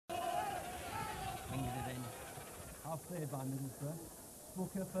half cleared by Middlesbrough.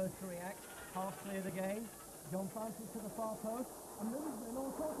 Booker first to react, half cleared again. John Francis to the far post, and Middlesbrough in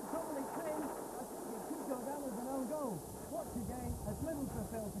all sorts of trouble. It's in. I think it could go down as an own goal. Watch again as Middlesbrough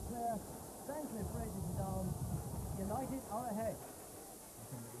failed to clear. Thankfully raises his arm. United are ahead.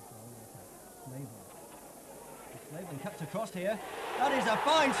 Slaven cuts across here. That is a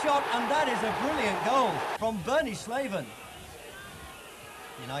fine shot, and that is a brilliant goal from Bernie Slaven.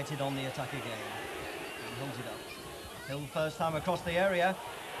 United on the attack again. He holds it up. Hill first time across the area.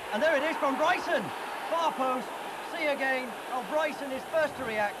 And there it is from Bryson. Far post. See again. Oh, Bryson is first to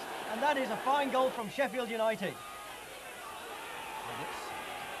react. And that is a fine goal from Sheffield United.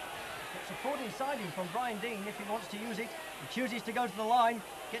 Got support inside him from Brian Dean if he wants to use it. He chooses to go to the line.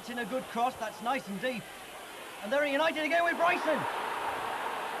 Gets in a good cross. That's nice and deep. And they're United again with Bryson.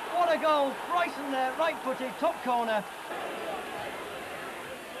 What a goal. Bryson there, right-footed, top corner.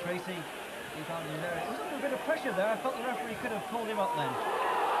 Tracy, deep out in there. It was under a bit of pressure there. I felt the referee could have pulled him up then.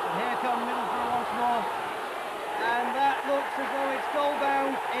 And here come Middlesbrough once more. And that looks as though it's goal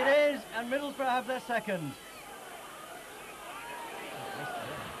bound. It is, and Middlesbrough have their second.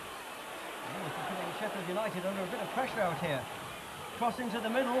 Putting Sheffield United under a bit of pressure out here. Cross into the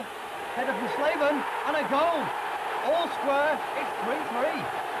middle. Header from Slaven, and a goal. All square, it's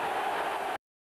 3-3.